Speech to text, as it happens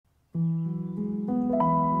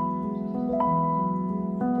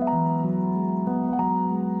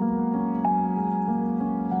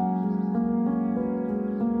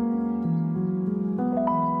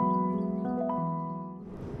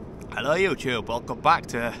Hello YouTube, welcome back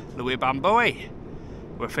to Louibambui.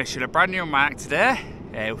 We're fishing a brand new mark today.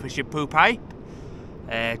 We're fishing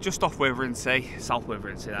𝐒𝐿𝐼𝐄, just off Withernsea, South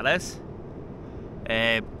Withernsea that is.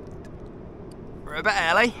 We're a bit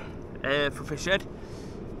early for fishing.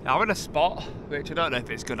 I'm in a spot which I don't know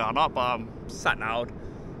if it's good or not, but I'm sat down.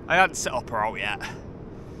 I haven't set up or out yet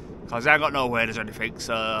because I ain't got no waders or anything,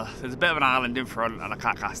 so there's a bit of an island in front and I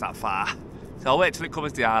can't cast that far. So I'll wait till it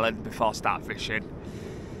covers the island before I start fishing.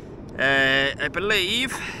 I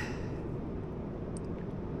believe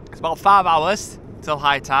it's about 5 hours till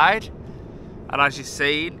high tide, and as you've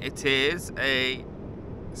seen, it is a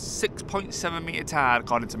 6.7 metre tide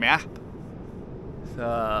according to my app.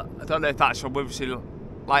 So I don't know if that's from Withernsea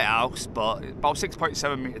Lighthouse, but it's about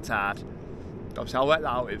 6.7 metre tide. Obviously I'll work that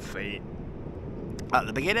out in feet at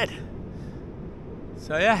the beginning.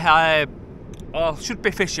 So yeah, I should be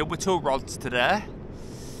fishing with 2 rods today.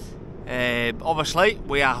 Obviously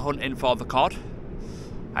we are hunting for the cod.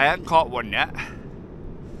 I haven't caught one yet.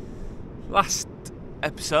 Last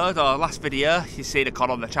episode or last video you see the cod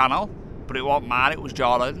on the channel, but it wasn't mine, it was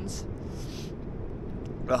Jordan's.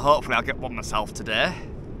 But hopefully I'll get one myself today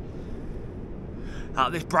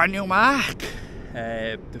at this brand new mark,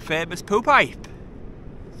 the famous 𝐒𝐿𝐼𝐄.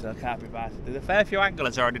 So it can't be bad. There's a fair few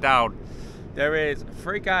anglers already down. There is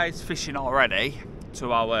 3 guys fishing already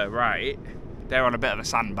to our right. They're on a bit of a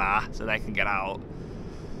sandbar so they can get out.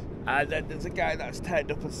 And then there's a guy that's turned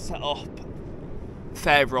up and set up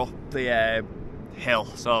further up the hill.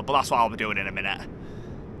 So, but that's what I'll be doing in a minute.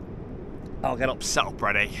 I'll get up, set up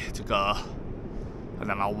ready to go, and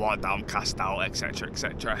then I'll walk down, cast out, etc,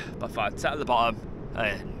 etc. But if I set at the bottom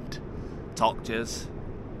and talk to us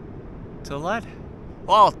till then.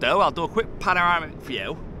 What I'll do a quick panoramic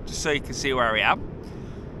view just so you can see where I am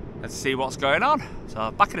and see what's going on.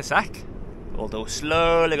 So back in a sec. We'll do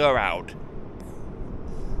slowly go around.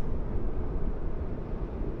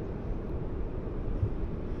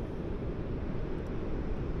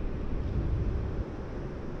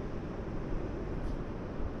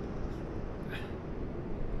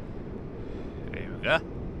 There we go.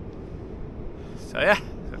 So yeah,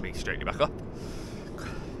 let me straighten you back up.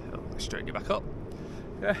 Straighten you back up.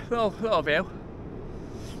 Yeah, little view.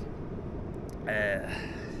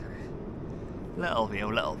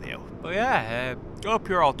 Little view. But yeah, hope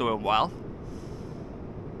you're all doing well.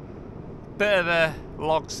 Bit of a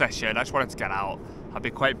long session, I just wanted to get out. I've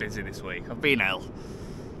been quite busy this week, I've been ill.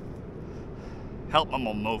 Helped my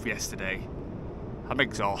mum move yesterday. I'm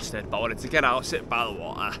exhausted, but I wanted to get out, sit by the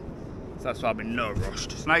water. So that's why I've been no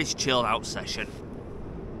rushed. It's a nice chilled out session.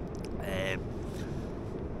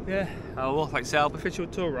 Yeah, I will, like I say, I'll be fishing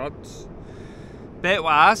with 2 rods. Bait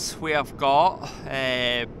wise, we have got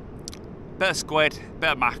bit of squid, bit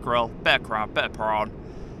of mackerel, bit of crab, bit of prawn,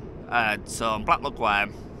 and some black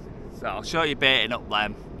lugworm. So I'll show you baiting up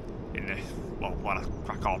them in the, well, when I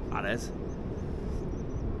crack on, that is.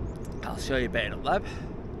 I'll show you baiting up them.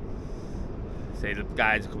 See, the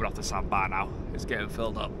guys are coming off the sandbar now. It's getting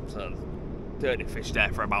filled up, so 30 fish there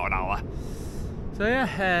for about an hour. So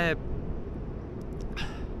yeah,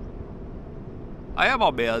 I am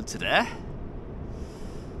on my own today.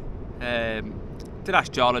 Did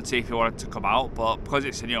ask Jordan to see if he wanted to come out, but because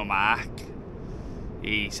it's a new mark,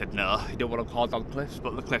 he said no, he didn't want to call down cliffs,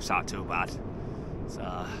 but the cliffs aren't too bad.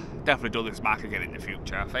 So definitely do this mark again in the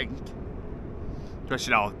future, I think.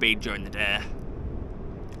 Especially now I've been during the day.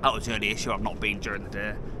 That was the only issue, I've not been during the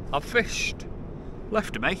day. I've fished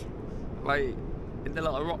left of me, like in the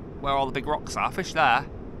little rock where all the big rocks are. I fished there,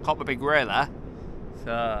 caught my big ray there.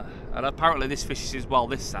 So, and apparently this fishes as well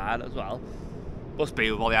this side as well. Must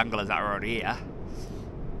be with all the anglers that are already here.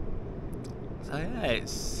 So yeah,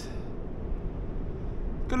 it's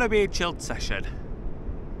gonna be a chilled session.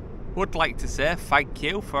 Would like to say thank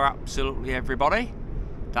you for absolutely everybody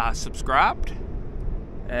that has subscribed.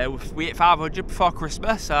 We hit 500 before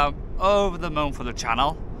Christmas, so I'm over the moon for the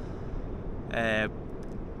channel.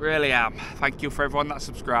 Really am. Thank you for everyone that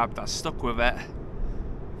subscribed, that's stuck with it.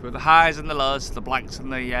 Through the highs and the lows, the blanks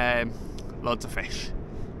and the loads of fish.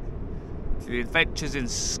 To the adventures in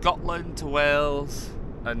Scotland, to Wales,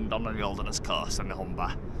 and on the Holderness coast and the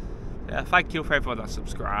Humber. Yeah, thank you for everyone that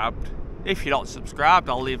subscribed. If you're not subscribed,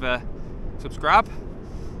 I'll leave a subscribe.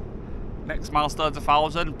 Next milestone's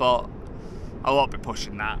 1,000, but I won't be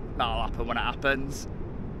pushing that. That'll happen when it happens.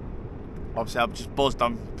 Obviously, I've just buzzed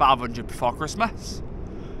on 500 before Christmas.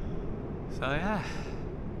 So yeah,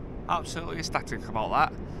 absolutely ecstatic about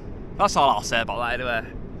that. That's all I'll say about that anyway.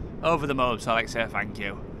 Over the moon, so I'd like to say thank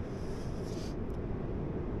you.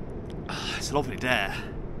 It's a lovely day.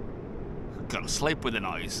 Got to sleep with the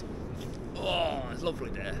noise. Oh, it's a lovely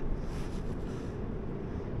day.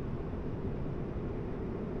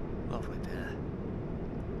 Lovely day.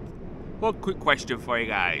 One quick question for you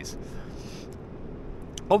guys.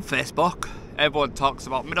 On Facebook, everyone talks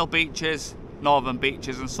about middle beaches, northern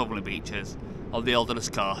beaches and southern beaches on the Holderness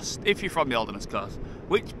coast. If you're from the Holderness coast,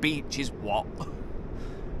 which beach is what?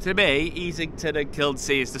 To me, 𝐒𝐀𝐄𝐓 and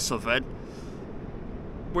𝐂𝐀𝐓 is the southern.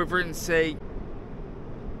 Withernsea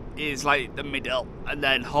is like the middle, and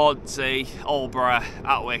then Holderness, Holderness,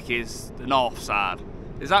 𝐒𝐈𝐿𝐒𝐃 is the north side.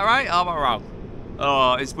 Is that right, or am I wrong?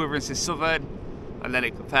 Oh, it's Withernsea southern, and then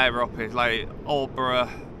it can further up is like Holderness,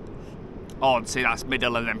 Holderness, that's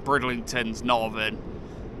middle, and then Bridlington's northern.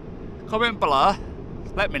 Comment below,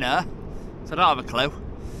 let me know, so I don't have a clue.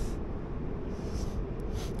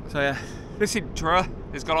 So yeah, this intro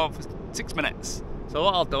has gone on for 6 minutes. So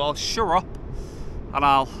what I'll do, I'll shut up, and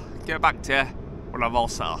I'll get back to you when I've all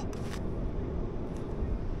set up.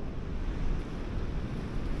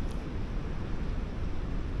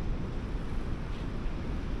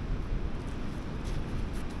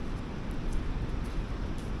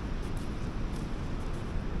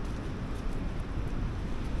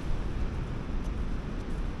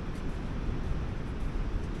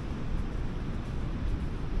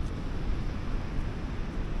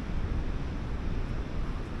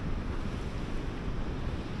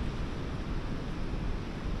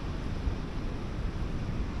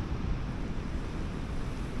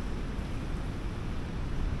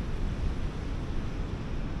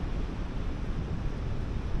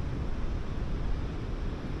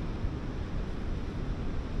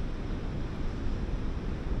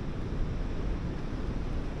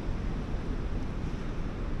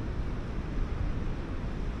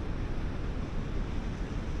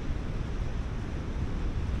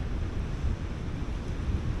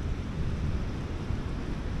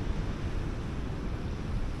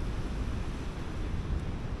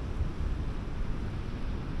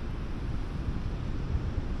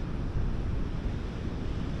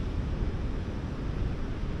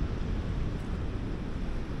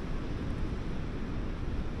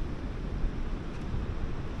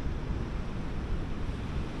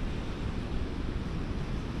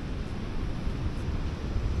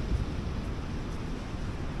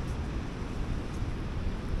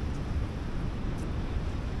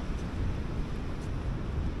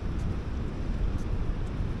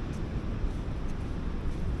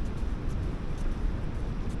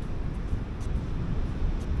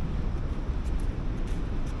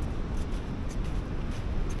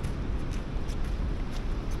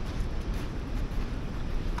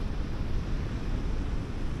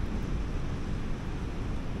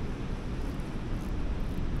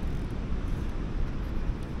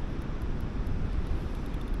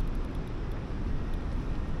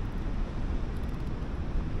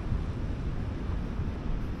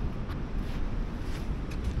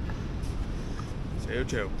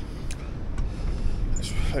 𝐂𝐀𝐄𝐓.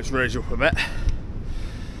 Let's raise you up a bit.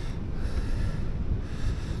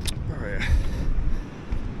 Where are you?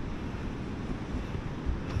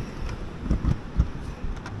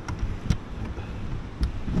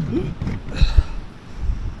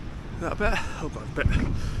 That bit? Oh god,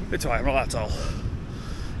 a bit tight, not that tall.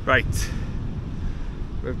 Right,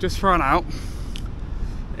 we've just thrown out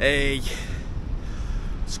a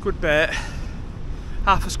squid bait,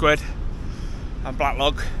 half a squid and black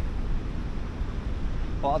lug.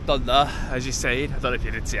 What I've done there, as you seen, I don't know if you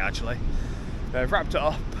did see actually, I've wrapped it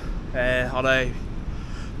up on a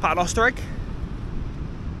paternoster egg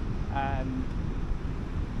and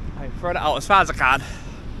I've thrown it out as far as I can.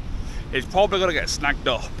 It's probably going to get snagged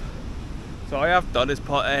up, so what I have done is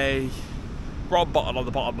put a rod bottle on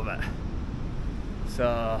the bottom of it,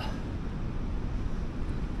 so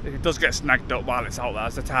if it does get snagged up while it's out there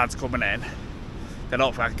as the tide's coming in, then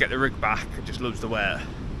hopefully I can get the rig back and just lose the weight.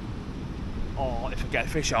 Or if I get a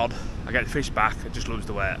fish on, I get the fish back and just lose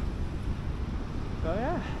the weight. So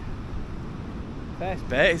yeah, first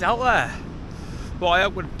bait is out there. What I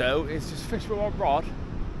am going to do is just fish with one rod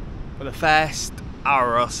for the first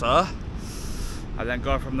hour or so, and then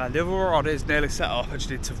go from there. The other rod is nearly set up, I just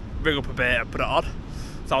need to rig up a bait and put it on.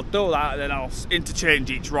 So I'll do that and then I'll interchange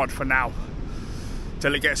each rod for now,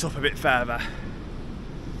 till it gets up a bit further.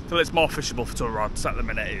 Till it's more fishable for 2 rods. At the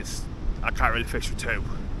minute I can't really fish with 2.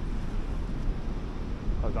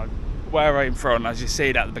 Where I'm from, as you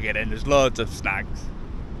seen at the beginning, there's loads of snags,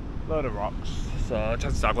 load of rocks, so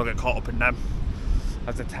chances are I'm going to get caught up in them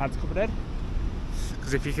as the tide's coming in.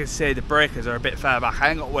 Because if you can see, the breakers are a bit further back. I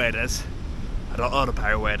ain't got waders, I don't own a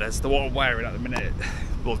pair of waders. The one I'm wearing at the minute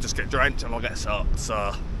will just get drenched and I'll get soaked,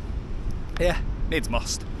 so yeah, needs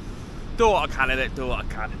must. Do what I can in it, do what I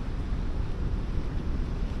can.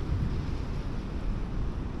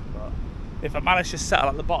 But if I manage to settle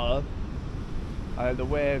at the bottom, and the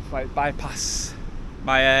waves like bypass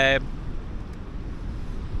my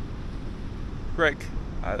rig,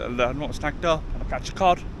 and I'm not snagged up, and I catch a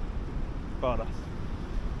cod, bonus.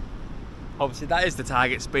 Obviously that is the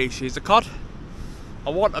target species, a cod. I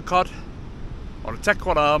want a cod. I want to take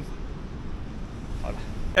one home.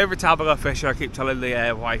 Every time I go fishing I keep telling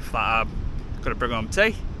the wife that I'm going to bring home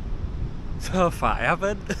tea. So far I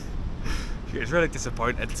haven't. She was really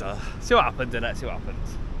disappointed, so see what happens in it, see what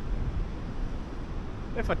happens.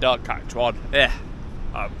 If I don't catch one, yeah,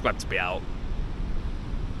 I'm glad to be out.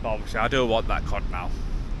 But obviously I do want that cod now.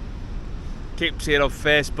 Keep seeing on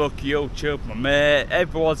Facebook, YouTube, my mate,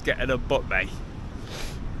 everyone's getting them but me.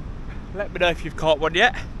 Let me know if you've caught one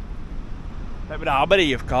yet. Let me know how many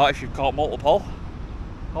you've caught, if you've caught multiple.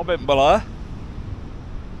 Comment below.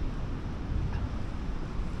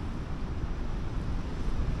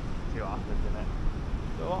 See what happens in it.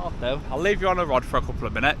 So what I'll do, I'll leave you on a rod for a couple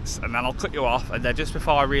of minutes and then I'll cut you off, and then just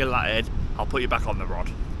before I reel that in, I'll put you back on the rod.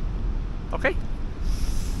 Okay?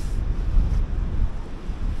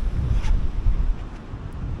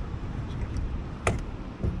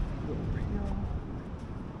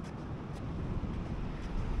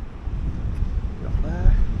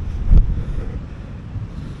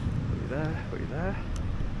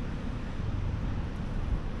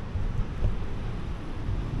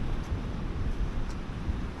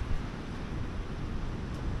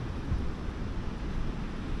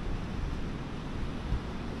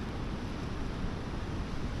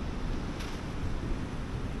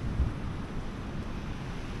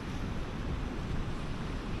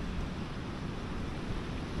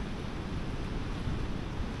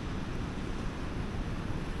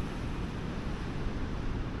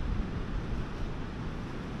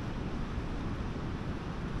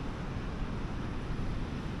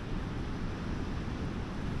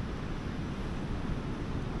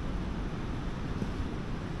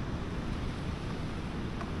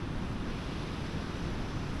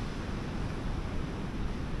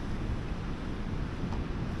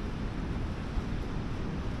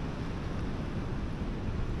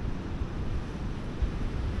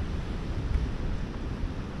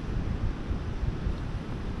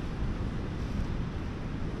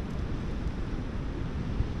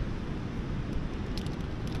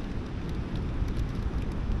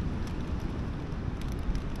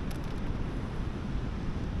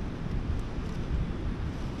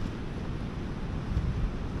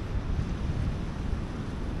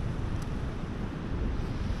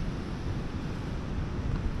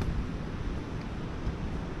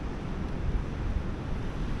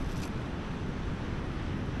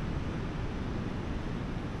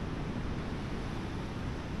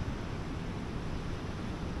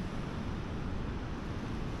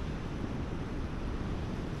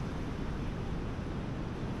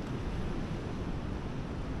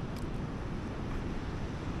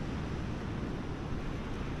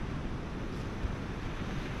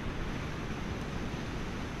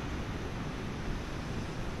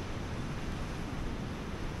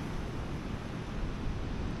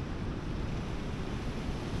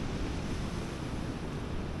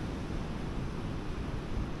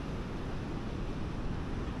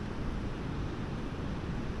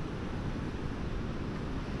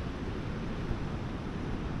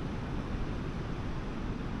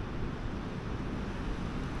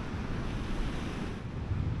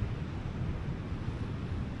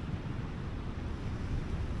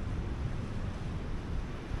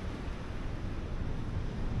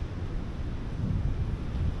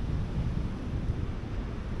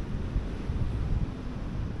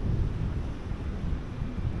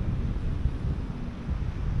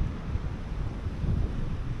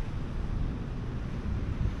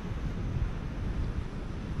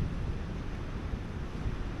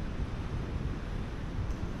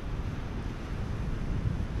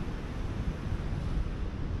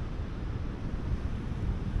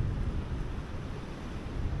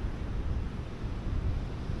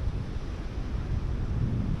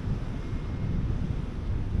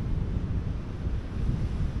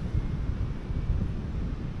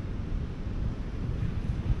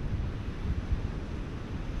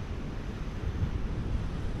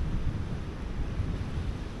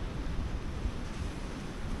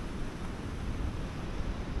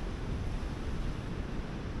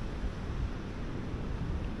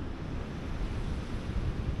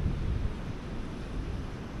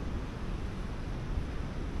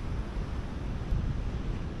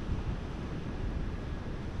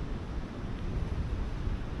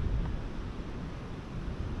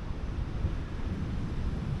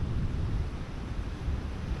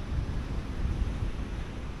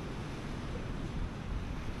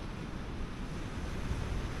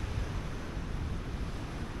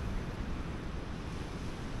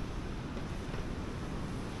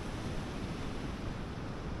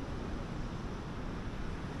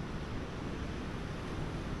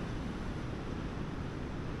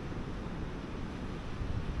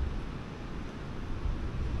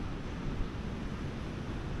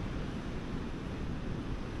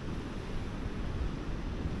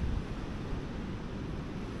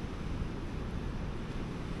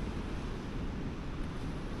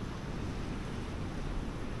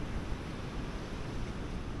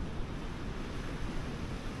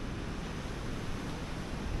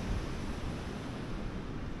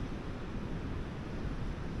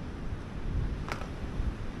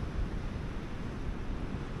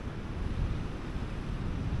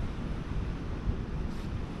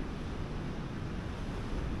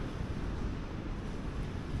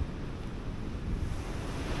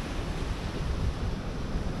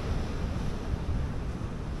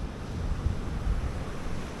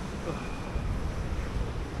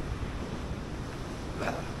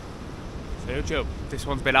 no joke, this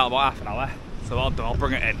one's been out about half an hour, so what I'll do, I'll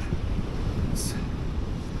bring it in.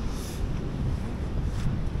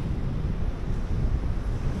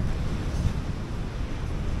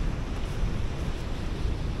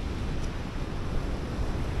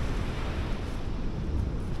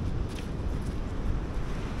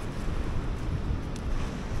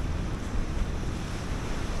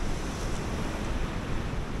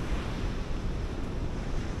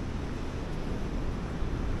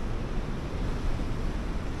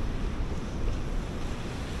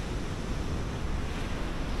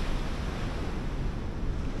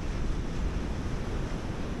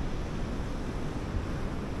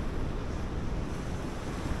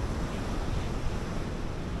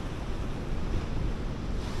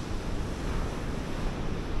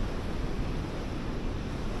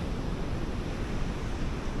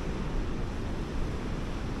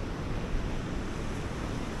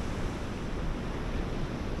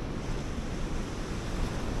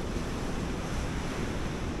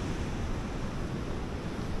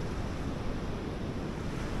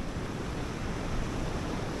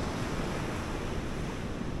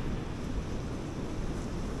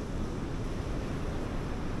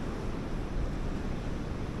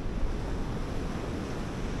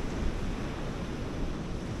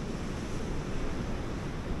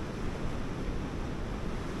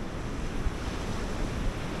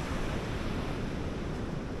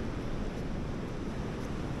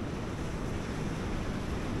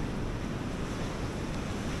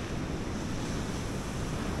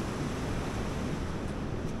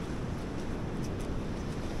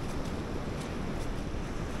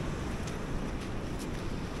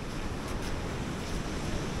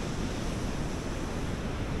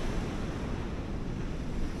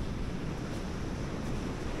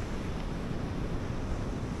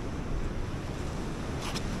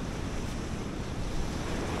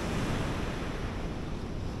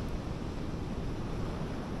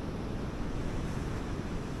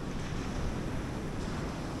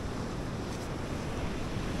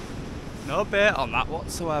 No bait on that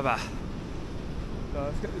whatsoever. So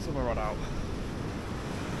let's get this other rod out.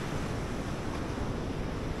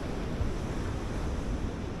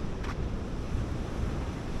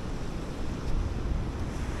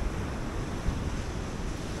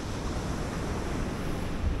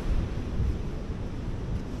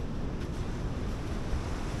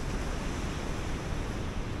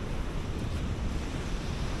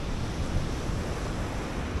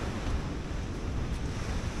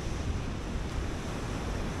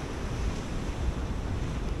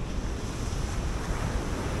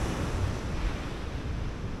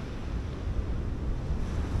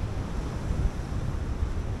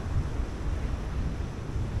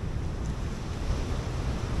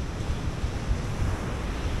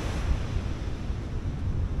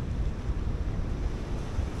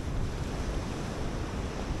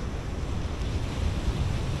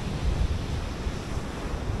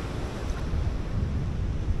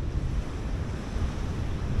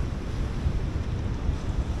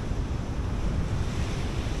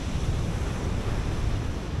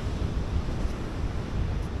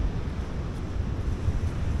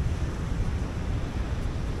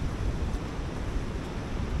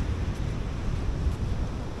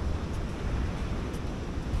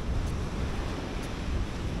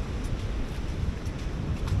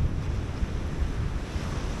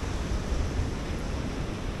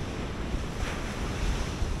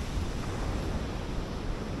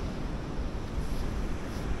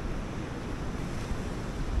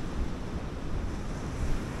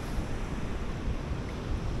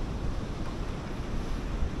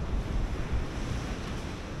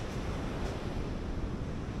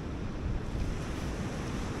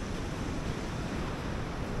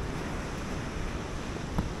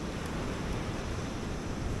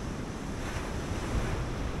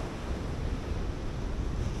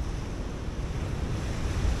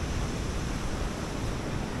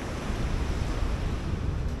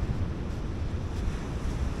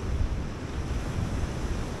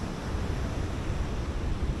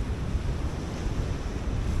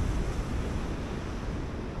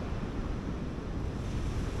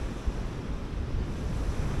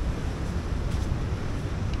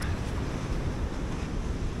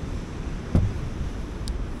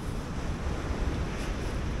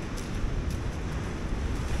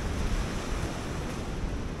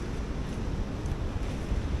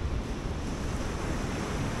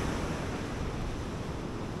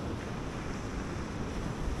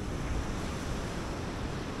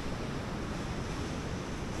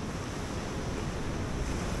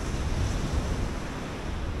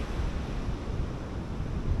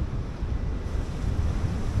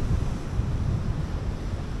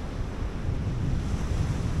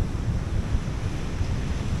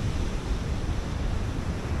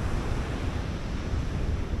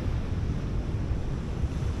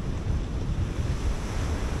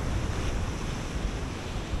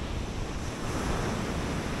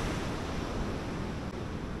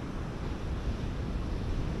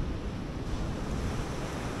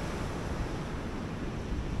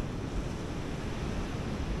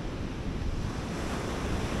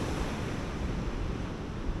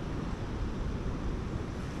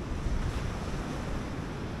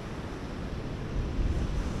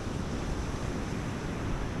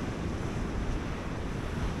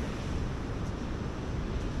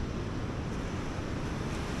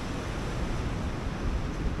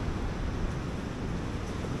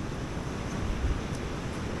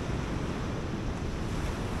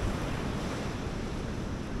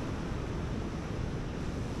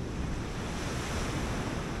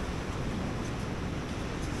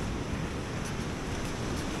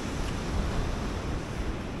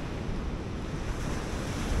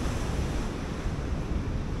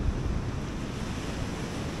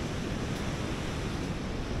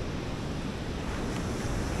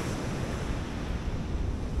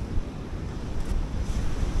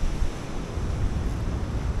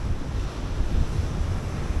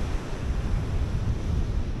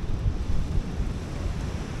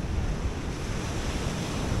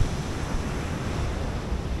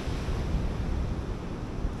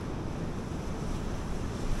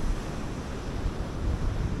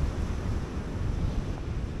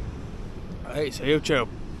 Right, so YouTube.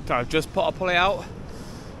 So I've just put a pulley out,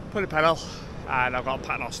 put a pennel, and I've got a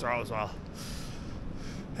paternoster out as well.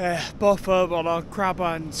 Both of them on crab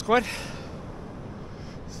and squid.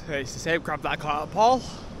 So it's the same crab that I caught at Paul.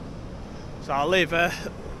 So I'll leave a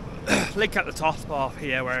link at the top or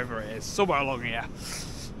here, wherever it is, somewhere along here.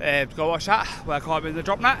 Go watch that, where I caught him in the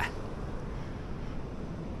drop net.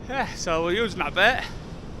 Yeah, so we're using that bait.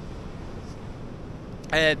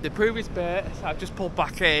 The previous bait I've just pulled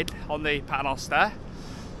back in on the paternoster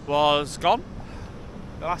was gone.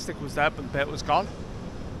 The elastic was there, but the bait was gone.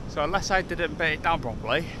 So unless I didn't bait it down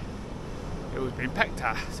properly, it was being pecked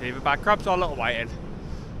at. So either by crabs or little whiting,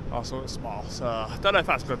 or something small. So I don't know if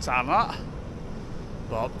that's a good sign or not.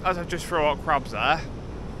 But as I just threw out crabs there,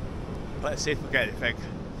 let's see if we get anything.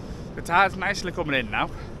 The tide's nicely coming in now,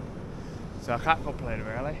 so I can't complain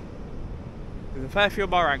really. There's a fair few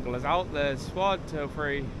more anglers out. There's 1, 2,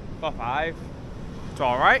 3, 4, 5. It's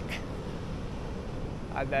alright.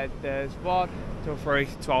 And then there's 1, 2, 3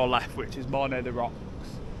 to our left, which is more near the rocks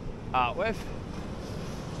out with.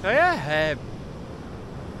 So yeah,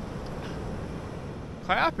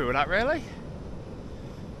 quite happy with that really.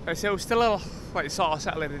 So we're still a little, like, sort of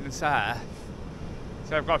settling in the surf.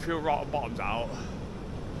 So I've got a few rotten bottoms out.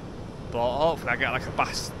 But hopefully I get like a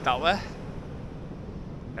bass that way.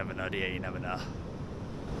 Never know, do you? You never know.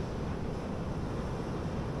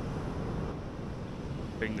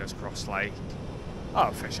 Fingers crossed, like,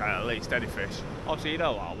 oh, fish out at least, any fish. Obviously, you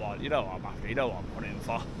know what I want, you know what I'm after, you know what I'm hunting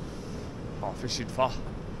for, or fishing for.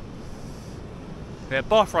 Yeah,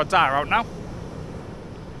 both rods are out now,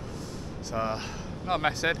 so no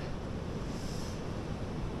messing.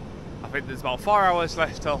 I think there's about 4 hours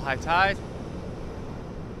left till high tide.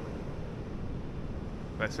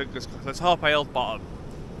 Let's hope I hold bottom.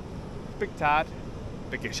 Big tide,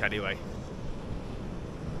 biggish anyway.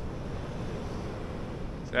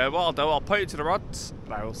 So what I'll do, I'll put you to the rods,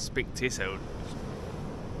 and I will speak to you soon.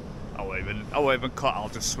 I won't even cut, I'll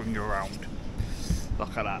just swing you around.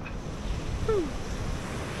 Look at that. Woo.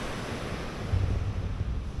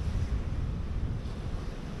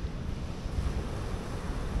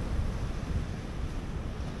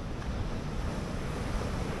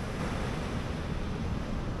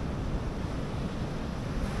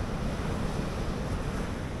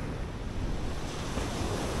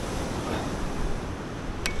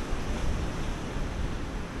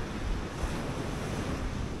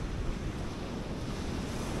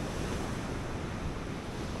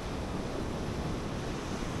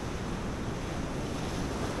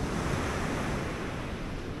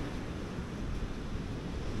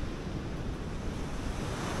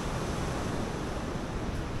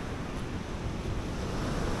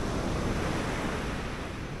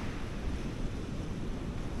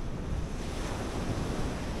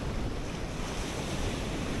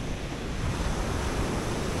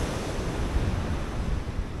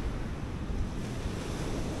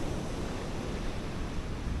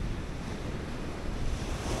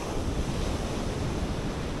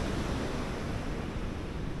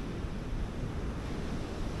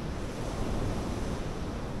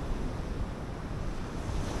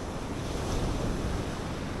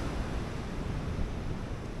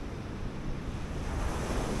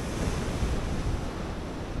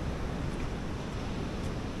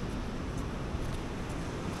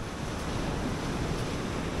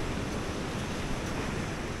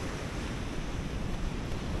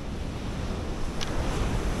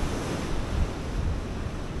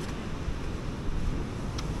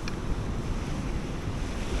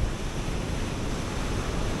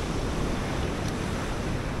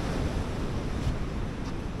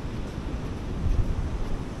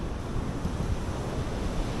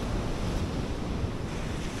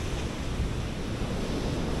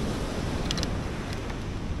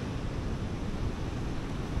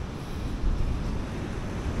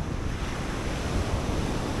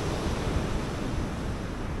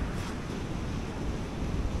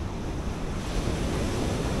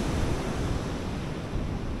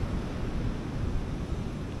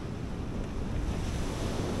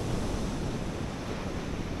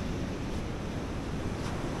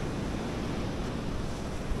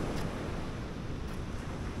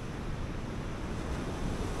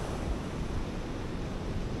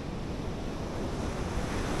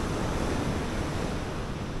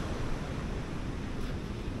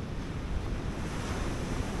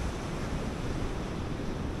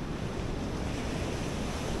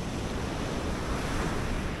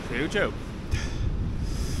 𝐂𝐀𝐄𝐓.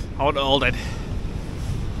 I want it all in.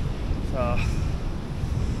 So,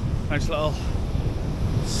 nice little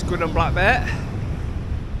squid and black bait.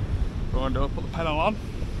 We're going to put the pennel on.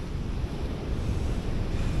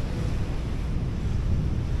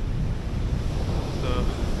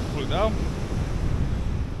 down,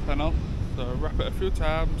 pennel, so wrap it a few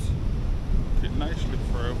times, hook it nicely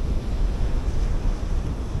through.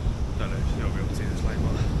 Don't know if you'll be able to see this light,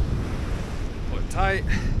 but pull it tight.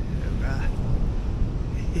 There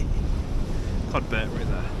we go. Cod bait right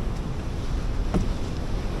there.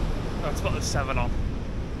 Let's put the 7 on.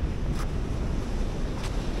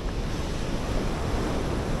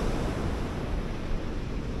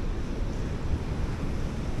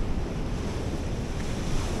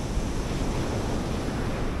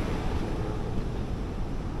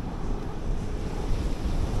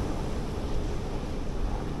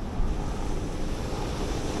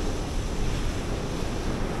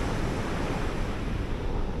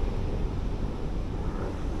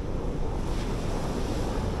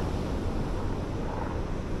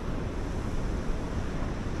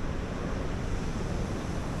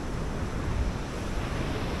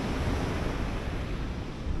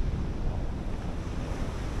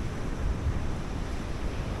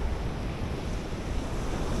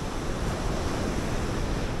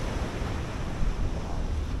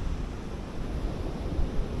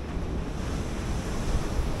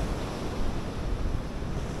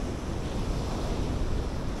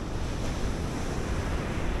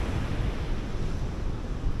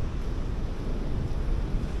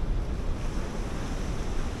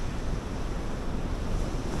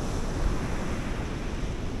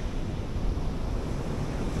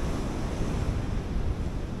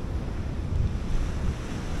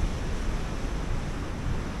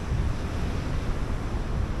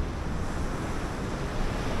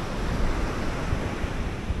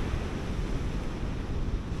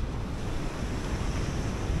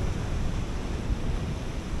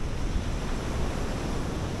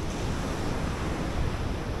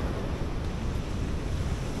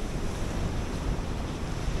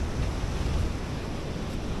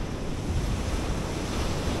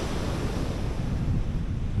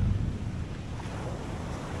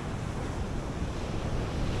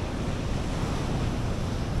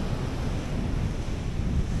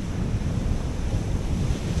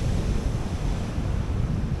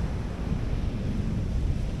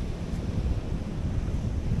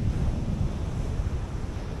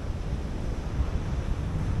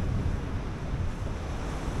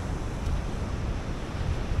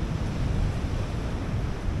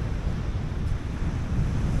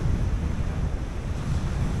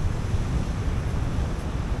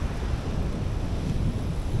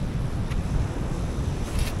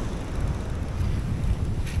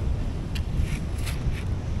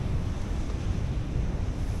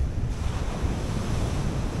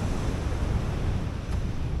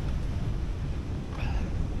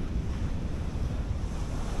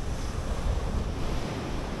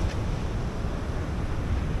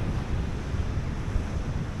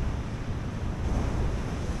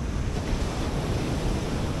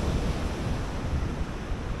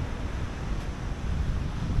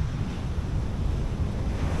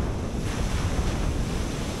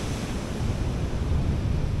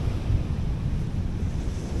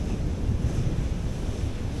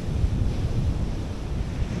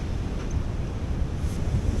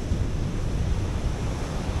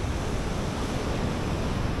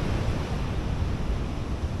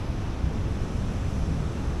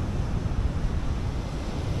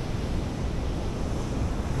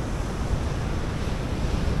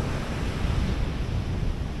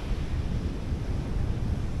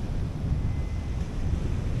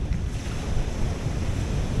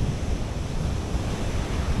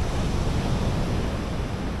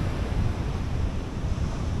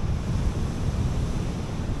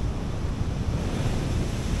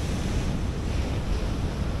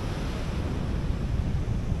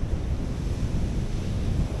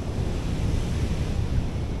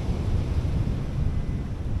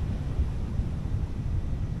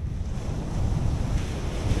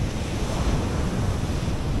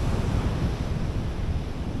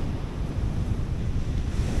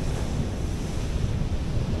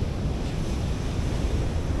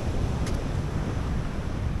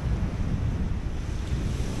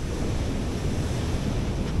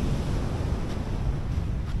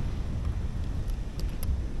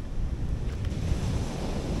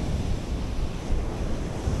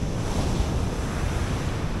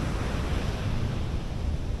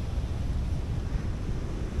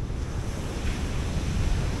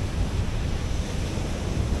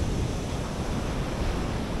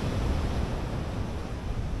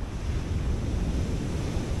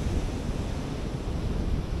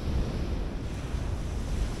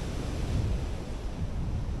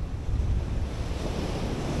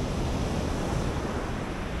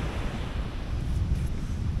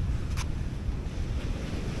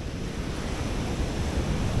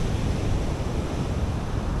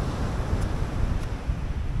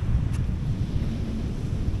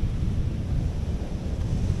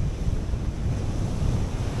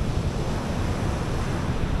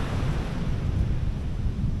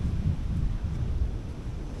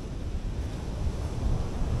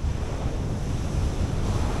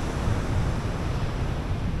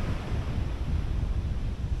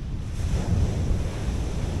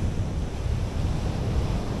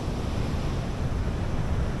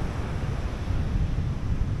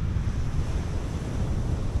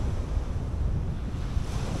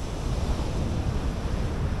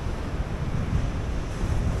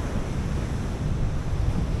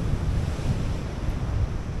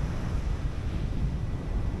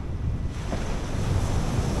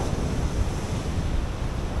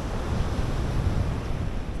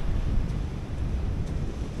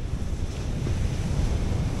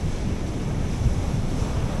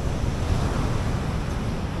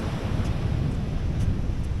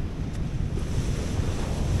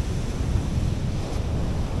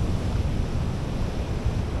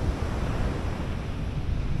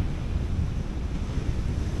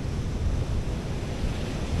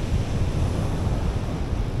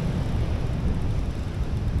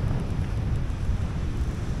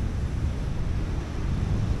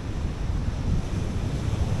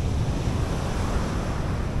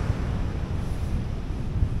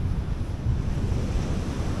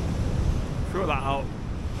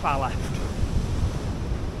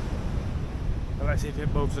 Let's see if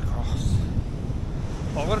it moves across.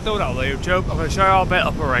 What I'm going to do now, YouTube, I'm going to show you how I built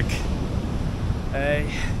up a rig.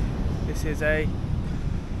 This is a...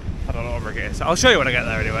 I don't know what rig it is. I'll show you when I get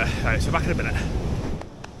there anyway. Right, so back in a minute.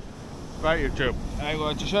 Right, YouTube, I'm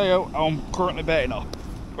going to show you how I'm currently baiting up.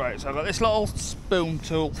 Right, so I've got this little spoon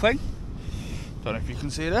tool thing. Don't know if you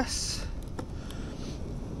can see this.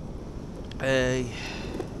 There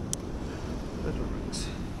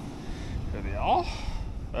they are.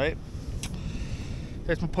 Right.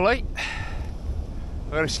 Here's my pulley. I'm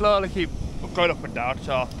going to slowly keep going up and down.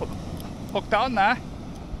 So I'll put the hook down there.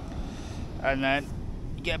 And then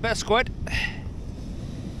you get a bit of squid.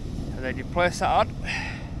 And then you place that on.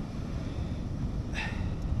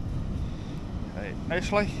 Right,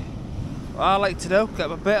 nicely. What I like to do, get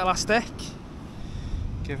my bait elastic.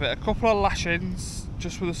 Give it a couple of lashings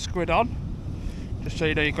just with the squid on. Just so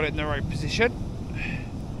you know you've got it in the right position.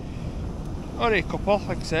 Only a couple,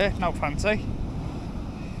 like I say, not fancy.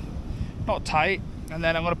 Not tight. And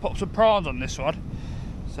then I'm going to put some prawns on this one.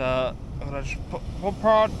 So I'm going to just put one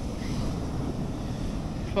prawn.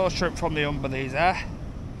 Little shrimp from the humber, these there.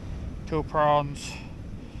 2 prawns.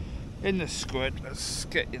 In the squid. Let's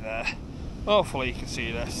get you there. Hopefully you can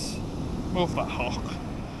see this. Move that hook.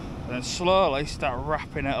 And then slowly start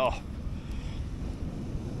wrapping it up.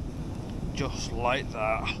 Just like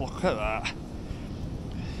that. Look at that.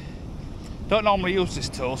 Don't normally use this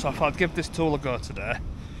tool, so I thought I'd give this tool a go today.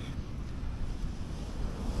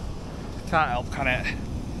 Can't help, can it?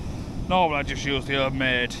 Normally I just use the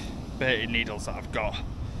homemade baiting needles that I've got,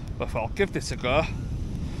 but I thought I'll give this a go.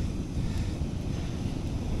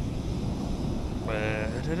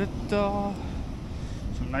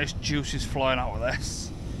 Some nice juices flying out of this.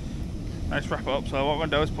 Nice wrap it up. So what I'm going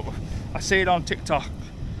to do is put, I see it on TikTok.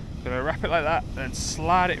 I'm going to wrap it like that, then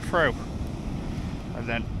slide it through, and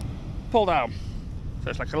then pull down. So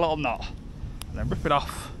it's like a little knot, and then rip it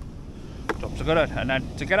off. Job's a good one. And then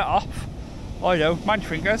to get it off, all you do, mind your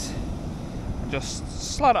fingers, and just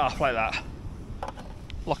slide it off like that.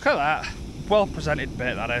 Look at that. Well presented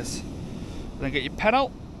bait that is. And then get your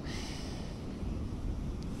pennel.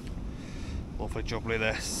 Lovely jubbly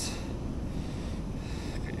this.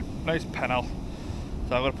 Get your nice pennel.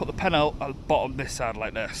 So I'm going to put the pennel at the bottom this side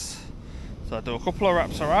like this. So I do a couple of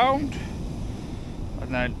wraps around,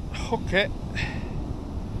 and then hook it.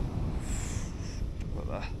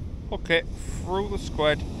 Hook it through the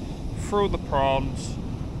squid, through the prawns,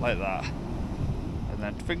 like that. And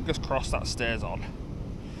then fingers crossed that stays on.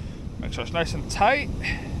 Make sure it's nice and tight.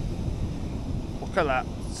 Look at that.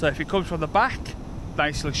 So if it comes from the back,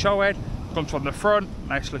 nicely showing. Comes from the front,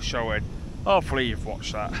 nicely showing. Hopefully you've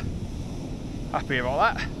watched that. Happy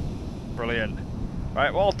about that? Brilliant.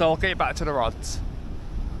 Right, well done, I'll get you back to the rods.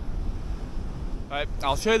 Right,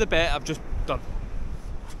 I'll show you the bait I've just done.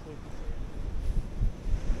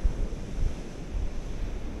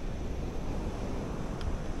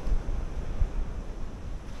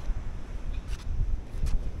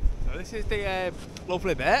 So this is the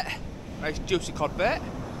lovely bait. Nice juicy cod bait.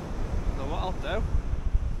 So what I'll do,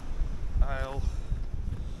 I'll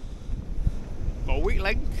got a weak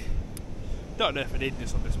link. Don't know if I need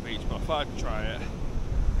this on this beach, but I thought I'd try it.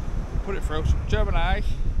 Put it through some German eye.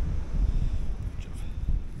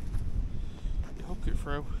 You hook it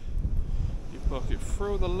through. You poke it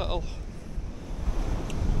through the little.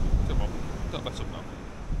 Come on, don't mess up now.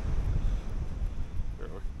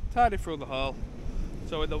 Tidy through the hole.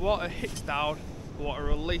 So when the water hits down, the water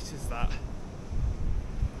releases that.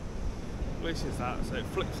 Releases that, so it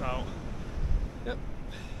flips out. Yep.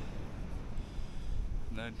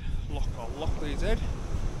 And then I'll lock these in.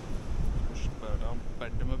 Push the bow down,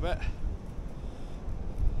 bend them a bit.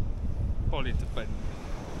 Probably need to bend a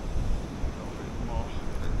little bit more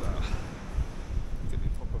like that. Give me a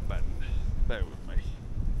proper bend. Bear with me.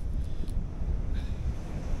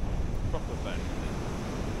 Proper bend.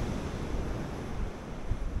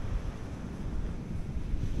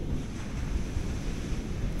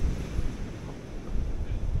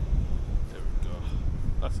 There we go.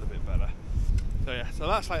 That's a bit better. So yeah, so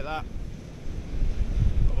that's like that.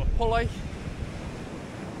 Got my pulley.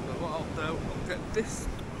 So what I'll do, I'll get this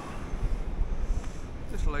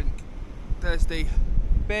link. There's the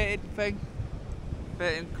baiting thing,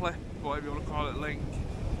 baiting clip, whatever you want to call it, link.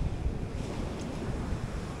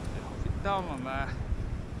 Hook it down on there.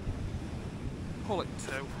 Pull it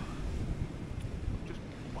to. Just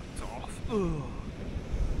wipe it off. Ugh.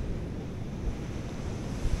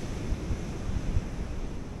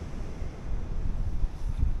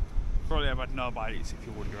 Probably have had no bites if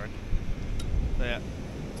you're wondering. So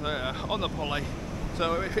yeah, on the pulley.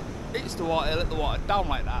 So if it hits the water, let the water down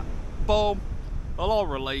like that. Boom, it'll all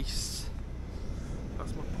release.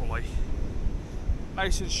 pulley.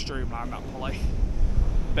 Nice and streamlined, that pulley.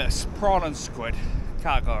 Bit of prawn and squid.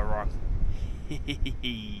 Can't go wrong.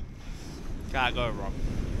 Can't go wrong.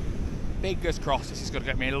 Fingers crossed this is going to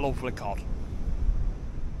get me a lovely cod.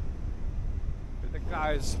 But the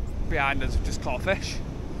guys behind us have just caught a fish.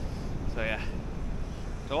 So yeah.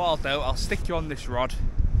 So what I'll do, I'll stick you on this rod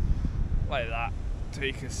like that so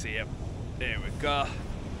you can see him. There we go.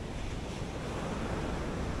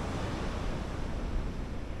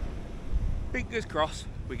 Fingers crossed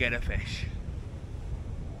we get a fish.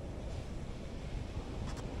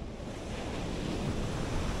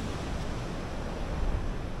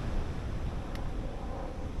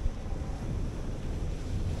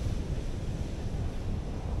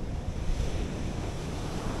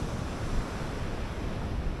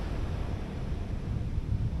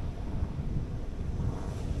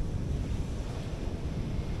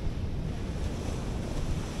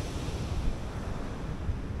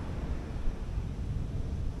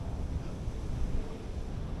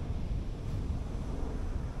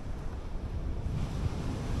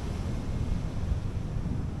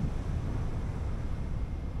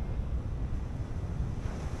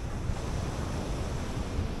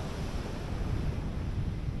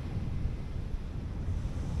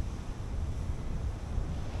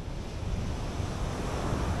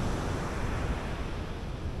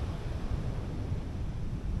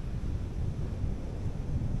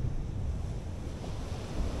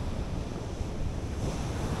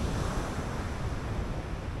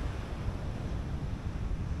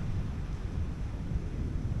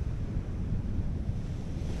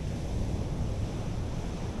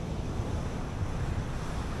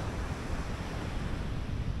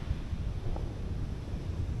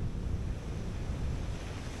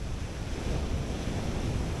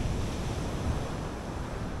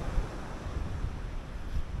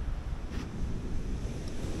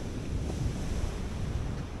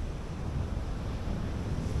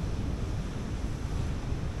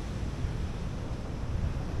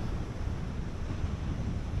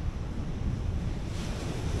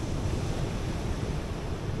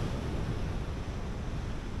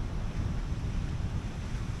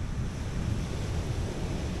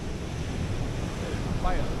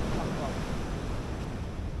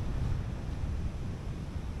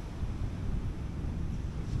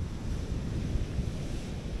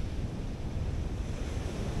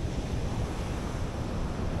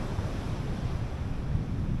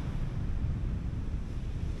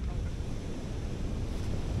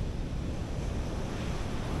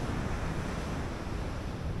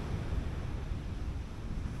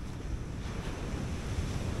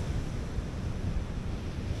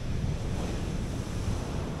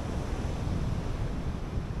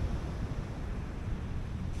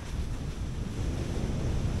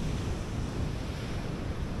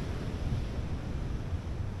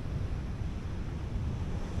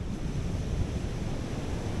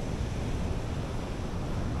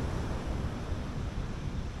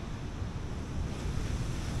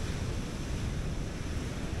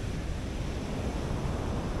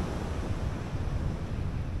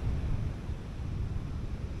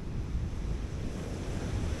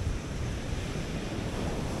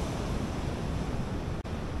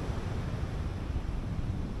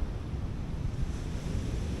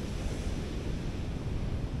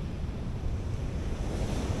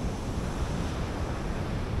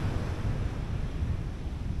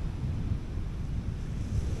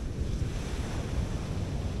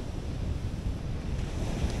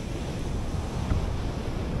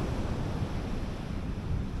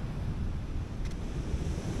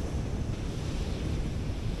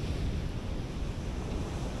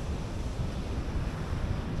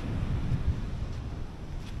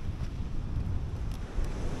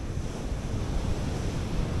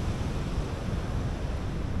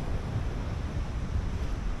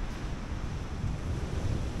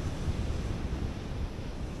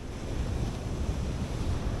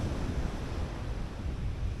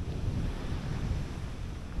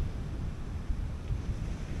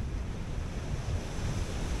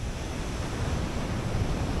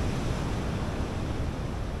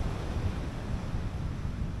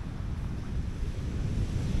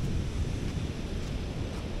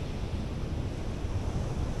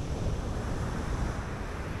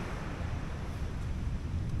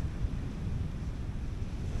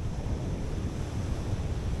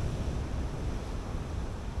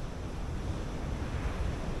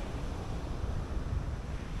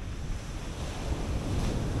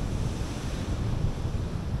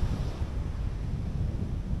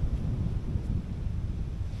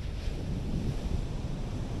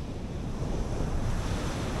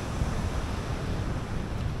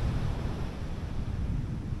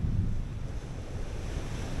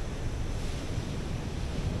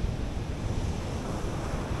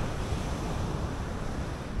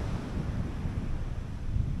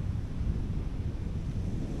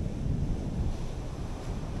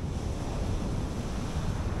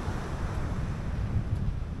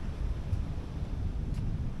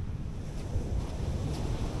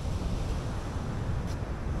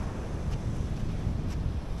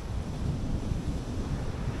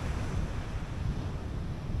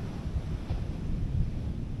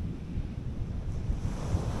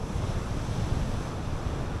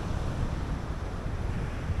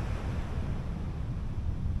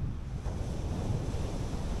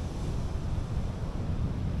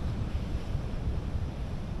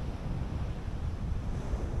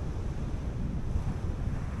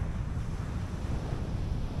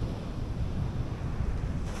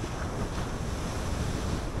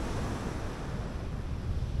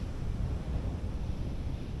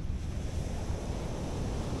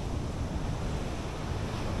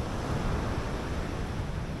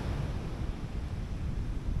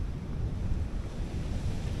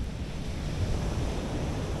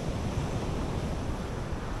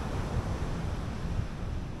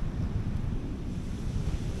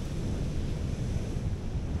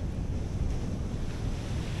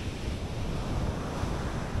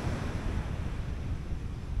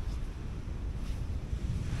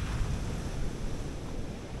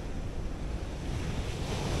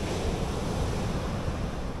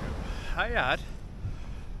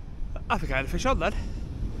 I think I had a fish on then.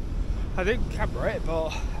 I didn't camera it, but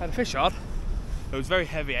I had a fish on. It was very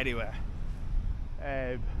heavy anyway.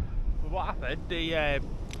 But what happened,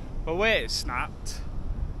 my weight snapped, so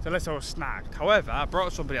unless I was snagged. However, I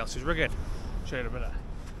brought somebody else's rigging. I'll show you in a minute.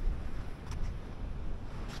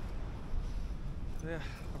 So yeah,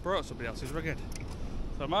 I brought somebody else's rigging.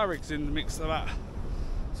 So my rig's in the mix of that.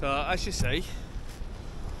 So as you see,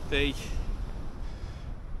 the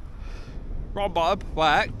rod bottom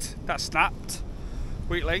worked, that snapped,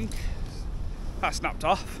 weak link, that snapped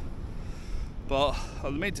off. But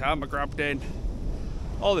in the meantime, I grabbed in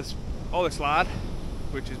all this lard,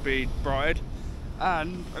 which has been brought in,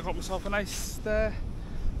 and I got myself a nice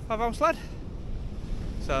 5-ounce lead.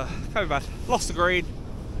 So can't be bad. Lost the green,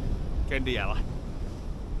 gained the yellow.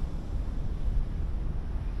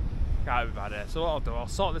 Can't be bad here. So what I'll do, I'll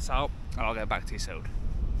sort this out and I'll get back to you soon.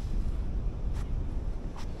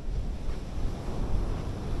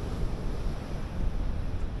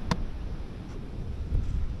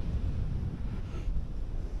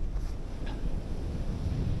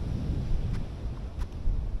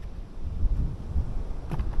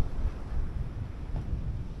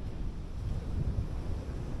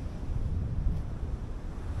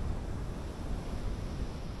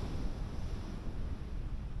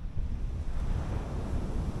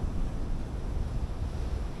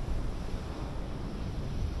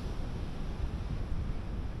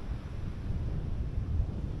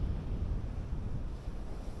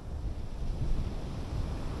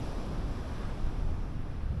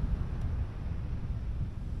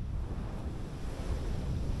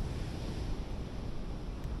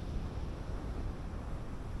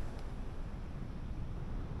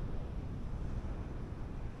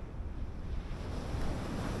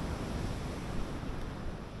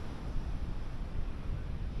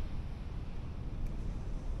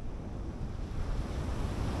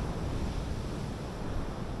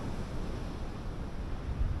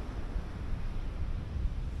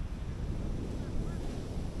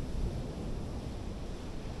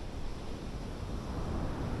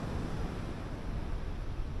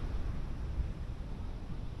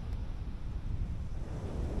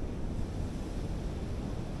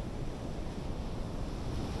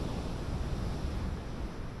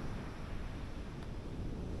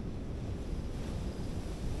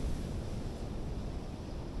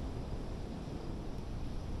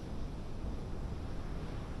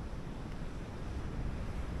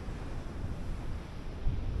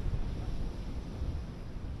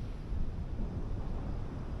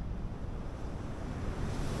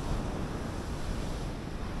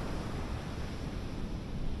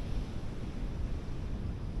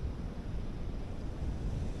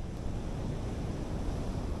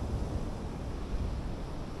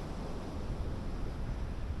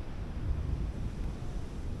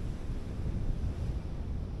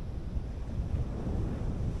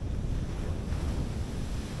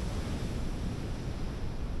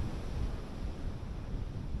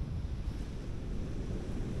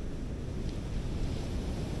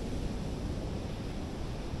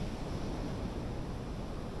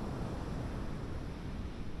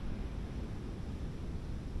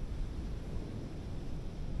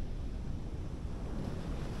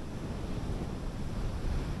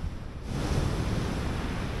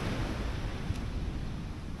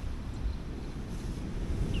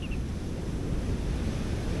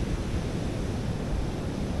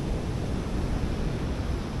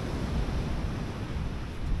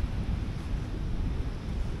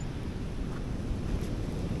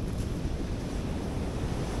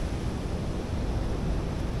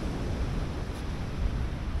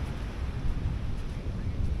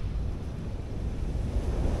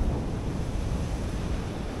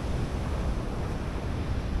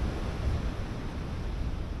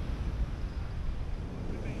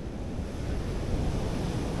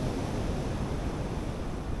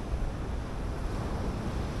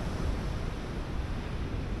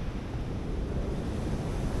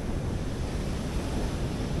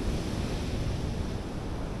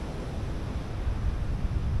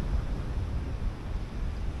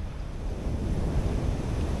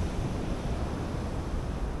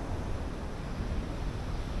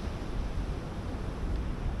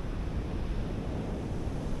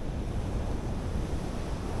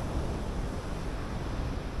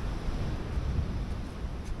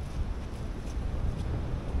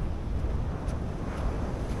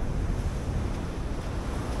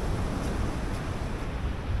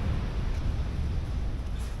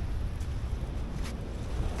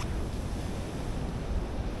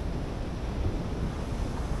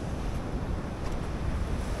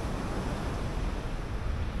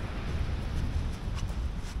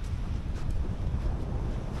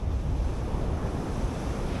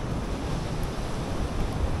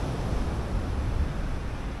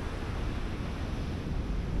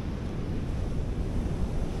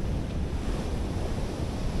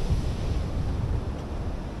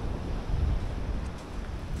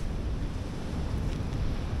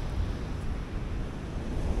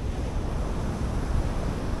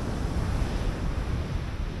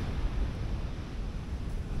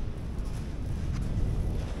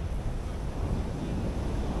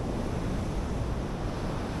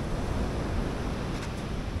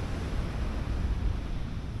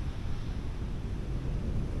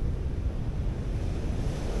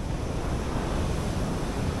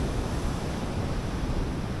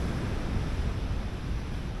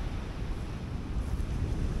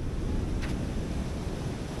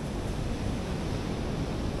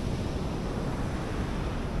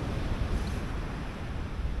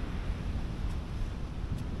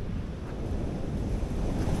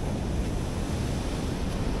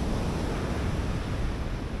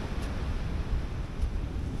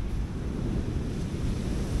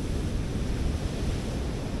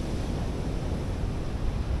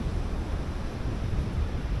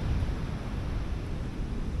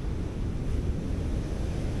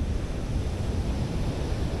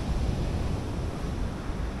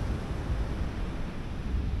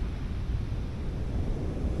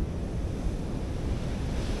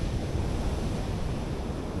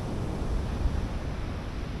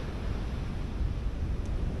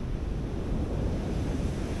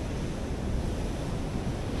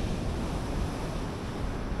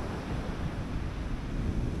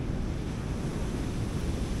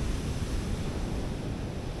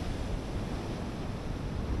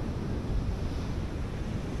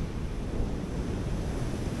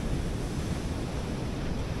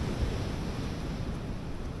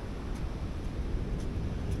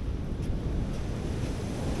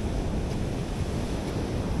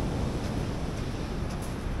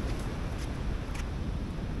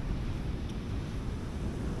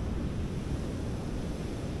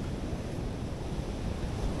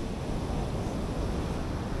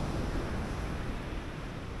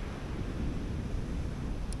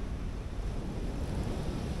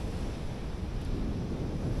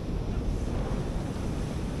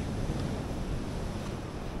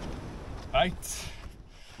 Right,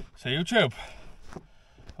 so YouTube.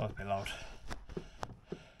 Oh, it's a bit loud.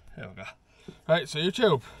 There we go. Right, so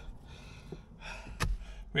YouTube.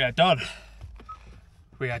 We are done.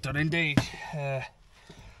 We are done indeed. Back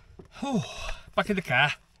in the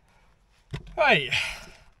car. Right,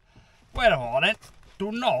 where I want it.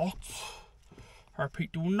 Do not, I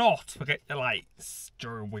repeat, do not forget your lights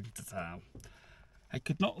during winter time. I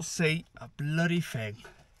could not see a bloody thing.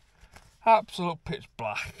 Absolute pitch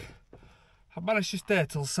black. I managed to stay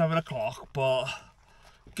till 7 o'clock, but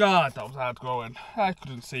God, that was hard going. I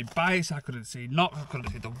couldn't see bites, I couldn't see nothing, I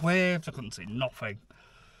couldn't see the waves, I couldn't see nothing.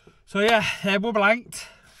 So yeah, we're blanked,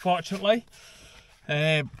 fortunately.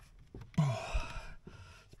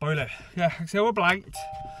 Spoiler. Yeah, like I say, we're blanked.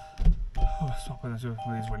 Oh, stop with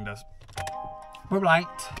these windows. We're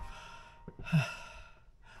blanked.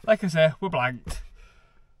 Like I say, we're blanked.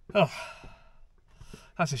 Oh,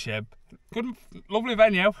 that's a shame. Good, lovely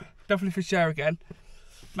venue. Definitely fish there again.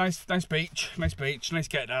 Nice beach. Nice beach. Nice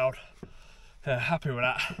get down. Happy with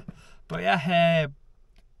that. But yeah,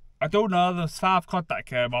 I don't know. There's 5 cod that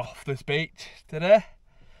came off this beach today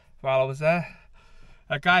while I was there.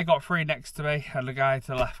 A guy got 3 next to me, and the guy to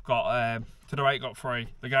the left got to the right got 3.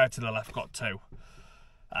 The guy to the left got 2.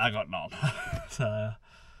 I got none. So,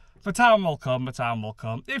 my time will come. My time will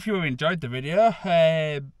come. If you enjoyed the video,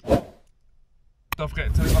 don't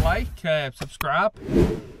forget to leave a like, subscribe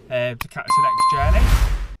to catch the next journey.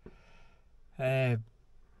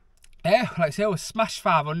 Yeah, like I say, we smashed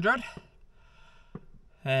 500.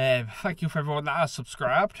 Thank you for everyone that has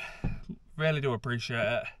subscribed. Really do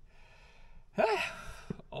appreciate it.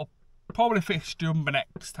 I'll probably fish jumbo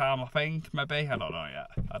next time, I think, maybe. I don't know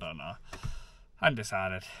yet. I don't know.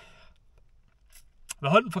 Undecided. The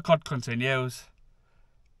hunt for cod continues,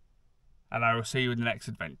 and I will see you in the next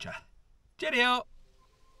adventure. Cheerio!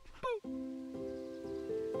 Boo.